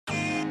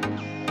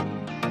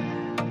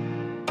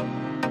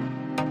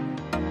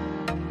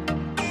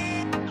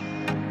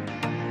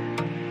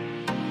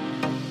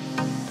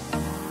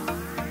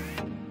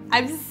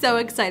so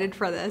excited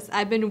for this.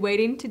 I've been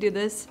waiting to do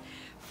this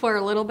for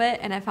a little bit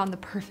and I found the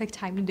perfect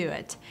time to do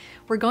it.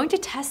 We're going to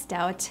test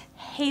out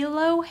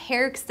Halo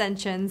hair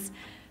extensions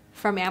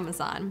from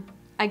Amazon.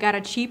 I got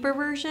a cheaper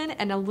version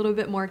and a little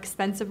bit more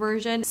expensive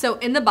version. So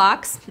in the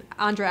box,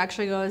 Andre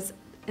actually goes,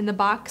 in the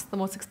box, the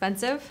most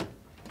expensive.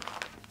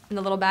 In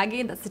the little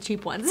baggie, that's the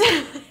cheap ones.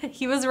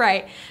 He was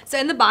right. So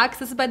in the box,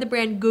 this is by the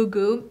brand Goo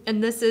Goo,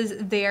 and this is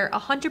their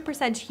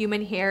 100%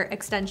 human hair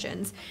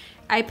extensions.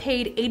 I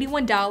paid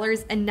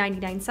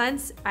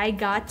 $81.99. I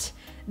got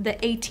the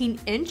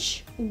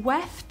 18-inch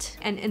weft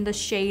and in the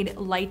shade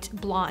light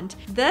blonde.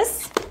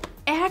 This,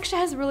 it actually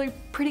has really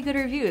pretty good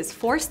reviews.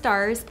 4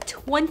 stars,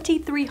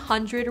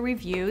 2,300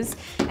 reviews,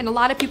 and a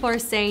lot of people are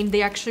saying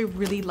they actually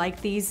really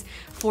like these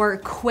for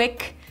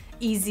quick,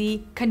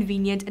 easy,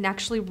 convenient, and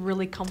actually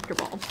really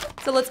comfortable.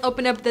 So let's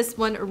open up this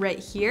one right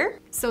here.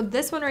 So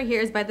this one right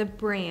here is by the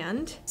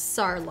brand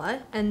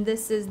Sarla, and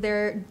this is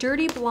their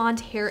Dirty Blonde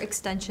hair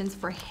extensions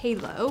for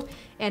Halo,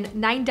 and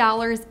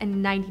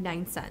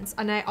 $9.99.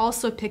 And I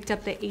also picked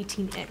up the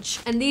 18-inch.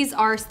 And these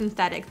are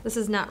synthetic. This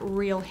is not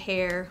real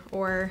hair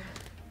or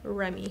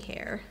Remy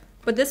hair.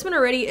 But this one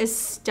already is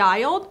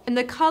styled. In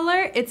the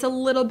color, it's a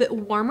little bit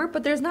warmer,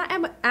 but there's not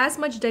as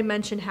much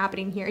dimension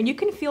happening here. And you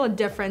can feel a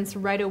difference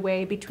right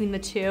away between the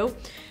two.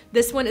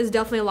 This one is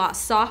definitely a lot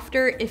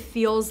softer. It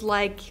feels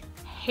like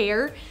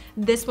hair.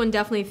 This one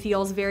definitely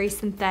feels very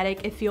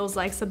synthetic. It feels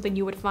like something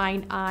you would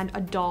find on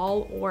a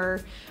doll or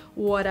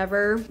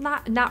whatever.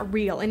 Not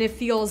real. And it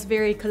feels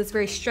very, because it's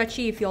very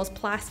stretchy, it feels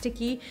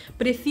plasticky,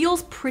 but it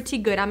feels pretty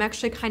good. I'm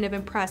actually kind of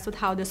impressed with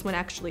how this one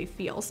actually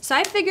feels. So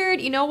I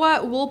figured, you know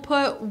what, we'll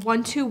put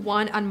 1 to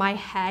 1 on my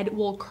head.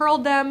 We'll curl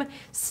them,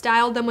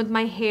 style them with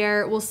my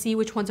hair. We'll see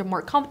which ones are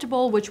more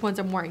comfortable, which ones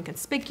are more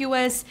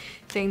inconspicuous,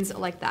 things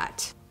like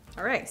that.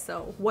 All right,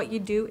 so what you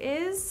do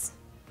is,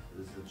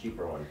 this is the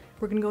cheaper one.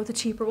 We're gonna go with the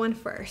cheaper one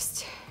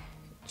first.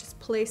 Just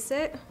place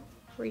it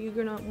where you're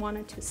gonna want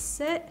it to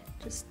sit.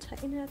 Just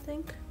tighten it, I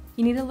think.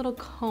 You need a little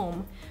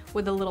comb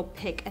with a little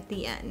pick at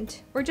the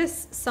end, or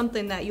just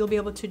something that you'll be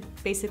able to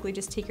basically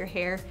just take your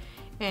hair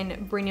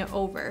and bring it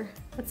over.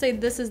 Let's say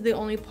this is the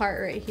only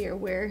part right here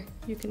where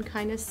you can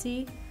kind of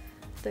see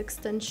the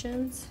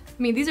extensions.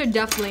 I mean, these are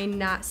definitely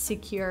not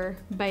secure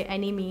by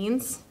any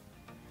means.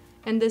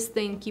 And this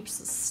thing keeps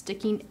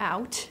sticking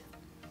out.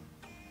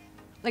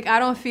 Like, I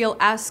don't feel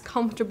as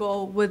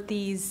comfortable with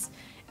these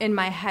in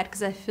my head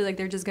because I feel like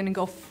they're just gonna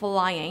go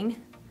flying.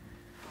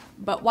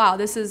 But wow,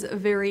 this is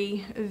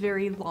very,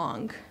 very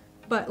long.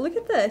 But look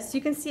at this,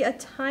 you can see a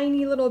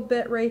tiny little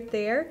bit right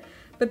there,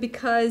 but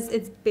because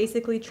it's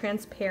basically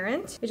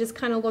transparent, it just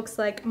kind of looks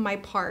like my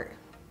part,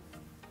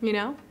 you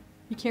know?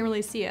 You can't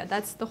really see it.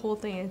 That's the whole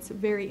thing. It's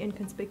very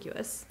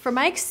inconspicuous. From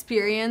my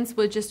experience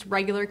with just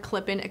regular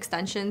clip-in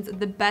extensions,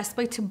 the best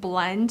way to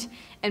blend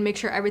and make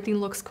sure everything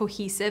looks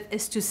cohesive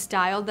is to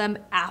style them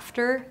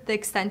after the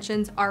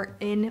extensions are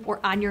in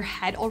or on your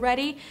head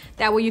already.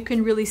 That way you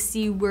can really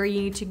see where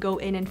you need to go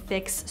in and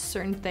fix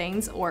certain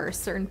things or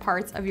certain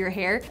parts of your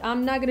hair.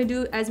 I'm not gonna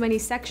do as many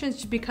sections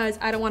just because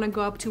I don't wanna go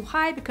up too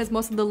high because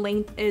most of the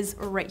length is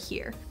right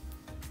here.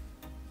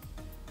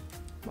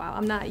 Wow,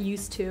 I'm not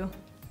used to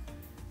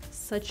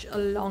such a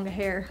long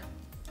hair.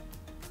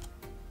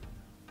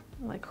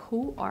 Like,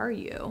 who are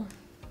you?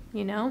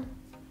 You know?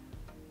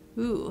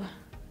 Ooh,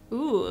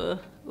 ooh,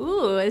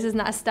 ooh, this is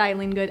not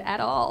styling good at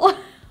all.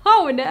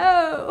 Oh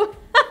no!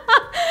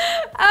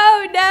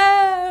 Oh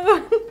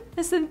no!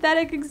 The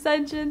synthetic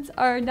extensions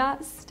are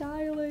not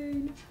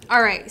styling.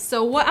 All right,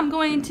 so what I'm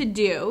going to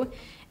do,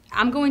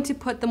 I'm going to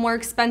put the more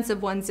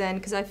expensive ones in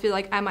because I feel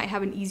like I might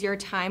have an easier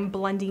time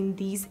blending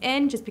these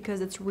in just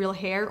because it's real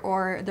hair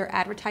or they're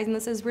advertising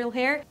this as real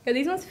hair. Yeah,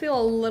 these ones feel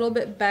a little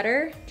bit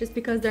better just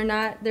because there's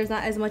not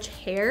as much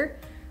hair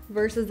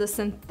versus the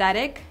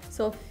synthetic.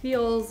 So it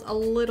feels a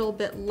little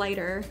bit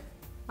lighter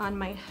on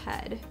my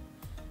head.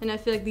 And I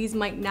feel like these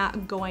might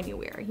not go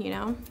anywhere, you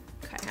know?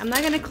 Okay, I'm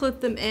not gonna clip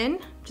them in,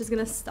 I'm just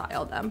gonna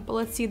style them. But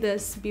let's see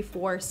this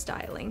before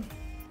styling.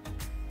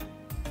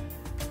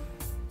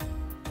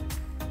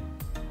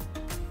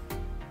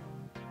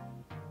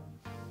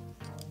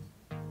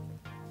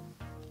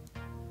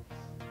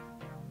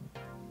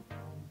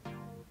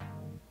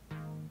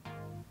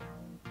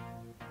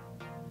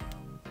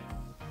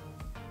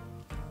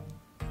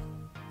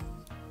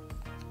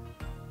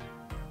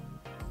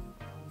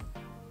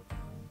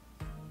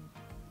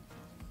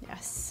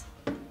 Yes.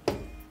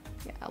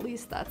 Yeah, at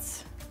least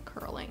that's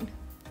curling.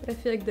 But I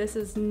feel like this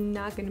is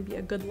not gonna be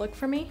a good look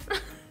for me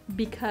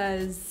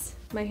because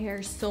my hair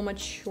is so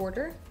much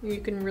shorter. You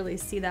can really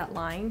see that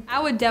line.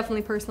 I would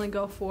definitely personally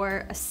go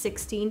for a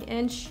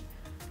 16-inch,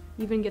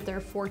 even get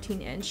their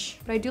 14-inch.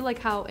 But I do like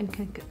how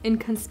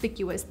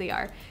inconspicuous they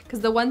are. Because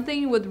the one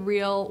thing with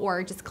real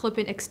or just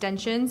clip-in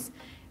extensions,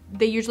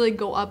 they usually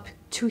go up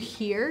to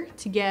here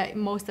to get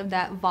most of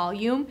that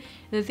volume.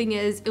 And the thing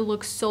is, it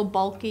looks so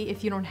bulky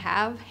if you don't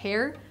have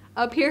hair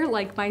up here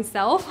like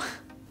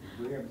myself.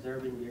 We're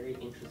observing very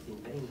interesting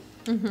things.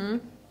 Mm-hmm.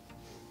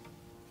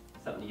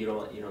 Something you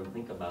don't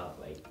think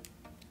about, like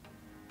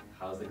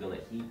how's it gonna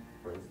heat,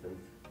 for instance.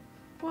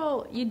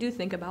 Well, you do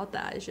think about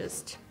that. It's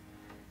just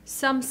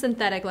some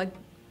synthetic, like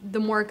the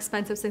more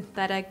expensive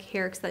synthetic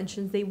hair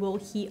extensions, they will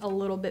heat a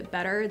little bit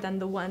better than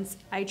the ones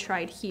I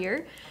tried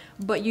here.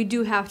 But you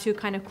do have to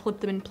kind of clip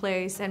them in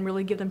place and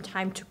really give them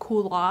time to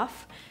cool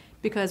off,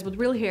 because with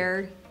real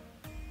hair,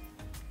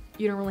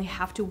 you don't really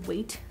have to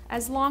wait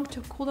as long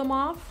to cool them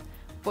off.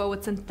 But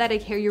with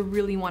synthetic hair, you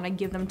really want to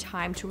give them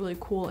time to really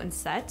cool and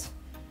set.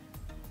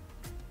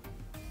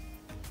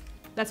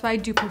 That's why I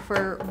do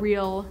prefer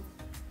real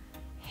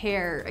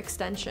hair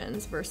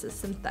extensions versus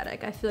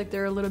synthetic. I feel like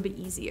they're a little bit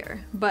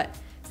easier, but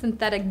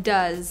synthetic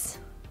does,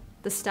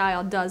 the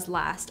style does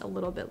last a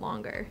little bit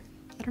longer.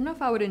 I don't know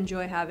if I would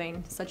enjoy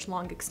having such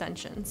long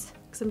extensions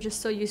because I'm just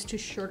so used to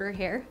shorter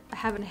hair. I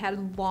haven't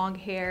had long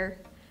hair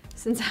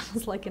since I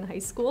was like in high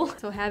school.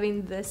 So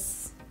having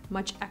this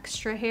much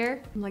extra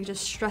hair, I'm like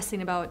just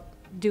stressing about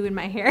doing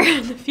my hair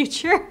in the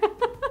future.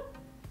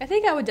 I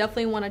think I would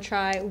definitely want to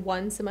try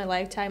once in my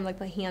lifetime, like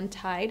the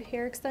hand-tied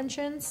hair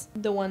extensions.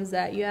 The ones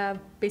that you have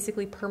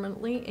basically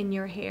permanently in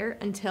your hair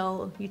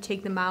until you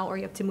take them out or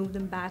you have to move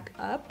them back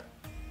up.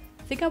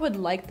 I think I would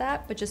like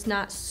that, but just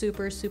not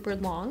super, super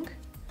long.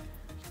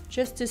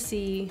 Just to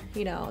see,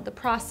 you know, the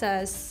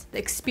process, the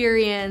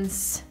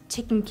experience,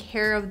 taking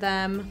care of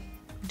them.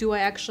 Do I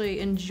actually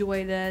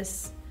enjoy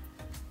this?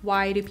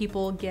 Why do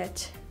people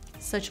get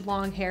such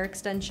long hair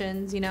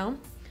extensions, you know?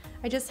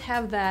 I just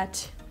have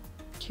that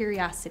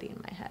curiosity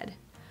in my head.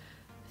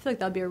 I feel like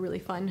that'd be a really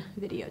fun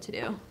video to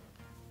do.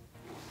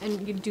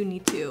 And you do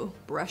need to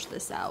brush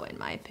this out in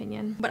my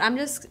opinion. But I'm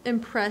just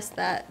impressed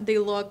that they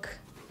look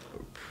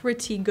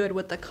pretty good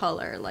with the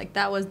color. Like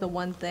that was the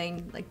one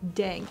thing, like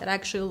dang, that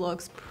actually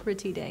looks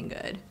pretty dang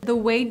good. The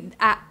way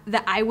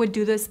that I would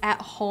do this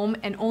at home,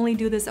 and only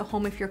do this at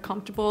home if you're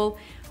comfortable,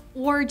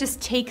 or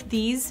just take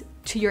these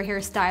to your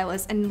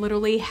hairstylist and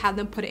literally have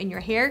them put it in your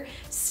hair,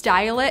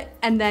 style it,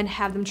 and then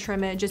have them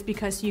trim it, just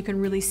because you can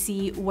really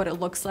see what it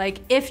looks like.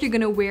 If you're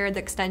gonna wear the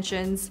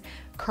extensions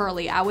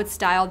curly, I would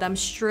style them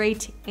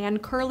straight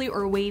and curly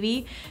or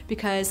wavy,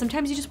 because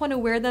sometimes you just wanna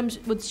wear them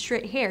with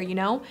straight hair, you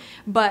know?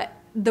 But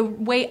the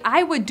way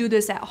I would do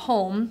this at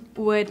home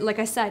would, like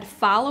I said,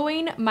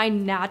 following my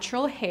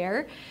natural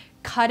hair,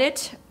 cut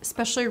it,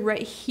 especially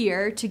right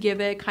here, to give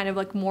it kind of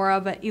like more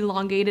of an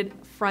elongated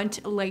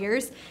front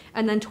layers,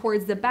 and then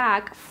towards the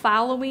back,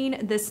 following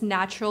this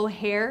natural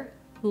hair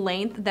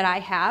length that I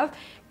have,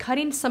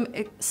 cutting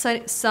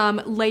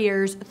some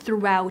layers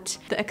throughout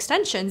the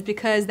extensions,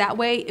 because that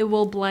way it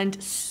will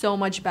blend so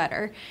much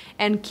better.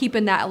 And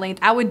keeping that length,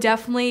 I would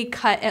definitely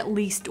cut at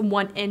least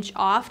 1 inch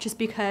off, just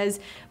because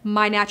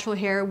my natural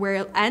hair, where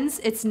it ends,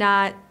 it's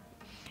not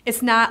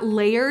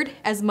layered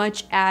as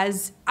much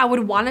as I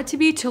would want it to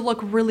be to look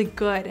really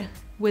good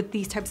with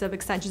these types of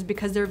extensions,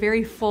 because they're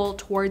very full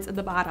towards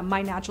the bottom,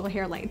 my natural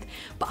hair length.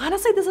 But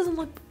honestly, this doesn't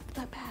look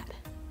that bad.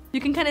 You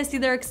can kind of see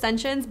their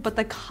extensions, but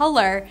the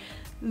color,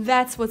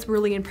 that's what's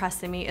really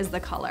impressing me, is the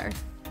color.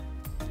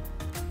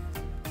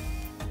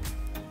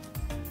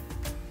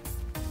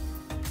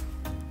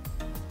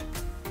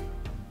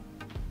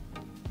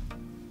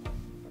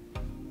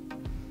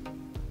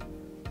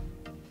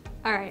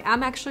 All right,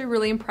 I'm actually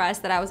really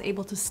impressed that I was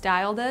able to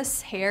style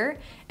this hair,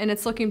 and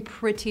it's looking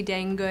pretty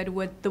dang good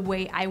with the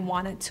way I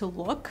want it to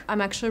look.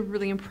 I'm actually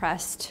really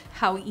impressed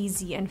how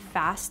easy and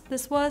fast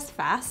this was.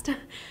 Fast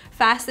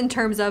in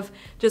terms of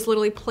just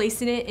literally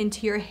placing it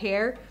into your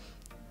hair.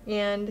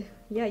 And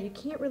yeah, you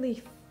can't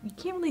really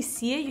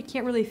see it, you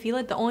can't really feel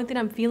it. The only thing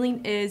I'm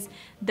feeling is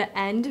the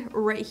end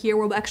right here.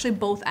 Well, actually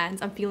both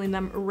ends, I'm feeling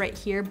them right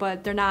here,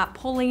 but they're not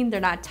pulling, they're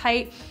not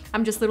tight.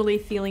 I'm just literally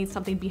feeling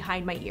something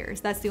behind my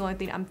ears. That's the only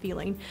thing I'm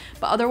feeling.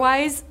 But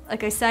otherwise,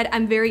 like I said,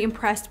 I'm very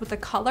impressed with the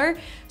color.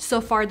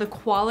 So far, the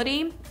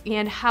quality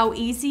and how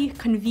easy,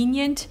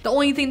 convenient. The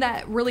only thing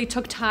that really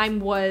took time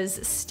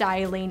was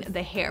styling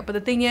the hair. But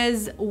the thing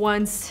is,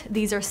 once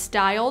these are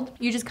styled,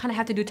 you just kind of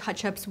have to do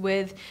touch-ups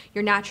with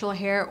your natural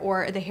hair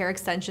or the hair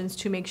extensions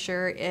to make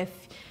sure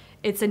if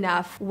it's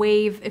enough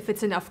wave, if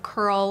it's enough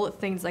curl,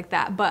 things like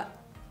that. But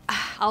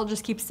I'll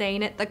just keep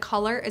saying it, the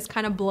color is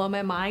kind of blowing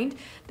my mind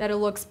that it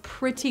looks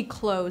pretty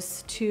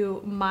close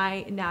to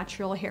my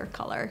natural hair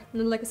color.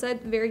 And then, like I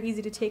said, very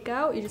easy to take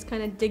out. You just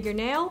kind of dig your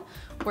nail,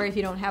 or if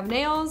you don't have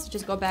nails,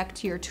 just go back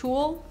to your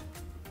tool.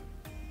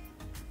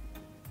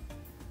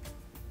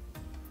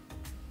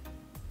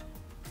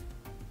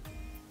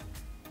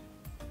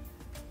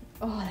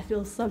 Oh, that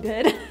feels so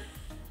good.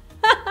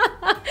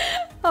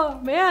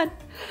 Oh man,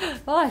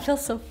 oh, I feel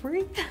so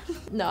free.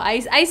 No,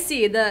 I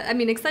see I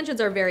mean,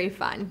 extensions are very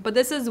fun, but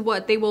this is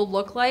what they will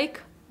look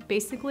like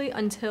basically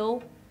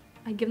until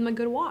I give them a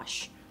good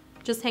wash.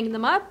 Just hang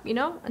them up, you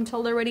know,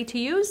 until they're ready to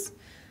use,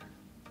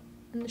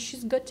 and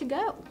she's good to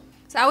go.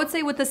 So I would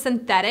say with the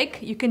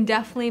synthetic, you can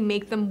definitely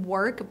make them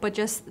work, but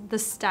just the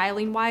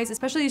styling wise,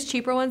 especially these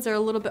cheaper ones, are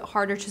a little bit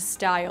harder to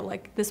style.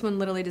 Like this one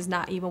literally does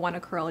not even want to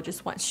curl, it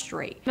just went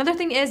straight. Another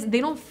thing is they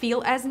don't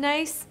feel as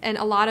nice, and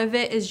a lot of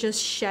it is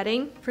just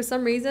shedding. For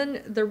some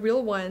reason, the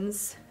real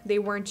ones, they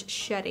weren't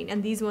shedding,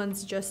 and these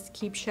ones just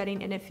keep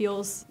shedding, and it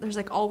feels, there's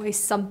like always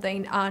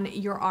something on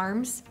your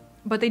arms.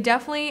 but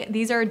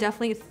these are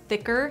definitely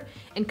thicker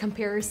in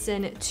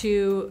comparison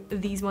to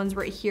these ones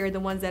right here, the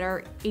ones that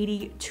are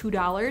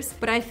 $82.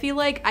 But I feel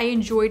like I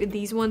enjoyed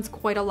these ones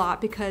quite a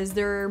lot because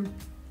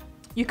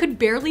you could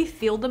barely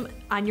feel them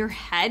on your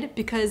head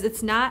because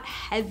it's not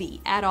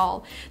heavy at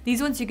all.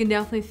 These ones you can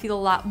definitely feel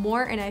a lot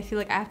more, and I feel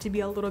like I have to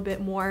be a little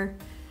bit more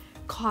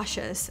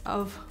cautious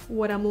of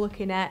what I'm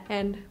looking at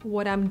and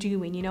what I'm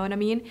doing, you know what I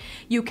mean?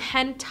 You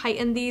can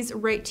tighten these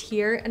right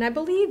here, and I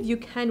believe you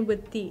can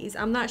with these.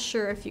 I'm not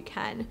sure if you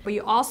can, but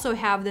you also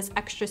have this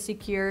extra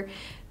secure,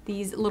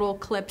 these little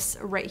clips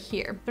right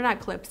here. They're not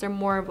clips, they're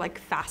more of like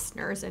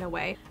fasteners in a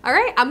way. All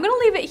right, I'm gonna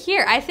leave it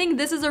here. I think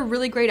this is a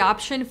really great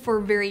option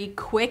for very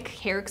quick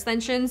hair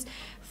extensions.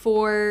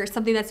 For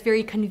something that's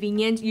very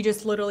convenient, you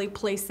just literally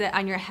place it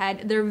on your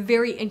head. They're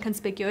very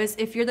inconspicuous.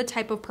 If you're the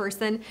type of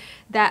person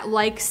that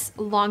likes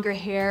longer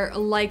hair,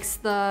 likes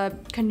the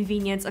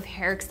convenience of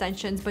hair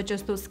extensions, but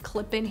just those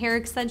clip-in hair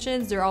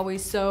extensions, they're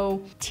always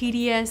so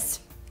tedious,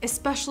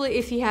 especially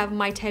if you have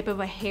my type of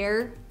a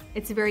hair.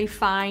 It's very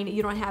fine,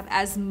 you don't have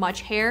as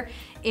much hair.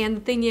 And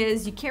the thing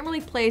is, you can't really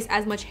place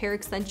as much hair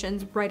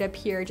extensions right up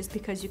here just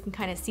because you can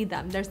kind of see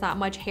them. There's not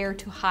much hair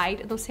to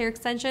hide those hair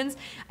extensions.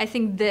 I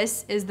think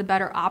this is the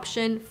better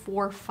option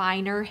for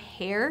finer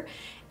hair.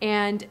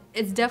 And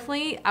it's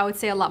definitely, I would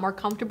say, a lot more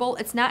comfortable.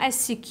 It's not as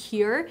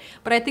secure,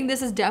 but I think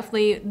this is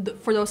definitely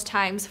for those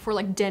times, for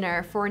like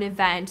dinner, for an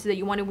event that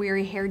you want to wear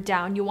your hair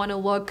down. You want to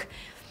look,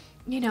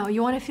 you know,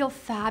 you want to feel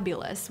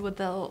fabulous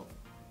with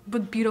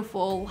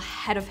beautiful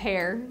head of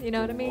hair, you know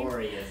what I mean?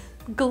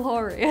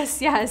 Glorious,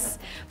 yes.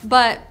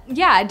 But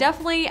yeah,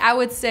 definitely I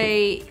would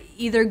say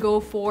either go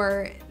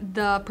for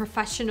the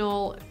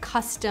professional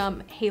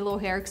custom halo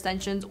hair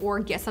extensions or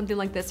get something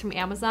like this from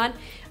Amazon.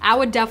 I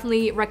would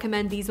definitely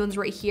recommend these ones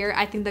right here.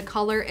 I think the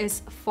color is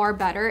far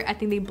better. I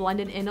think they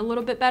blended in a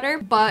little bit better,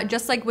 but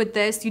just like with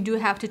this, you do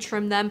have to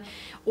trim them,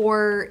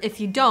 or if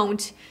you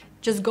don't,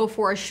 just go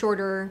for a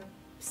shorter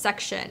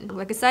section.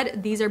 Like I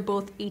said, these are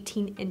both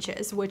 18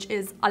 inches, which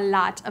is a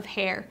lot of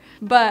hair.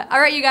 But all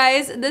right, you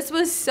guys, this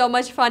was so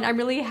much fun. I'm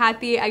really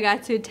happy I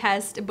got to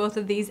test both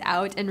of these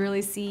out and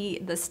really see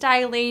the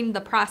styling,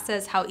 the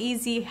process, how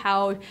easy,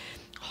 how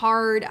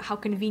hard, how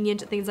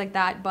convenient, things like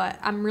that. But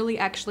I'm really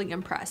actually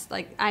impressed.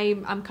 Like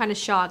I'm kind of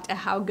shocked at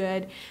how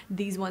good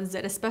these ones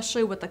did,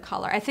 especially with the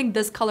color. I think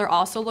this color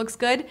also looks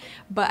good,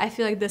 but I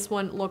feel like this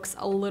one looks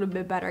a little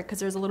bit better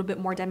because there's a little bit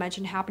more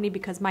dimension happening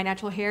because my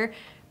natural hair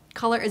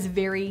color is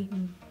very,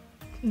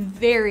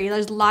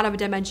 there's a lot of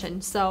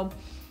dimension. So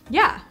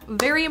yeah,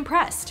 very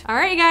impressed. All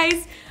right, you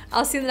guys,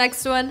 I'll see you in the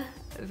next one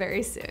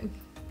very soon.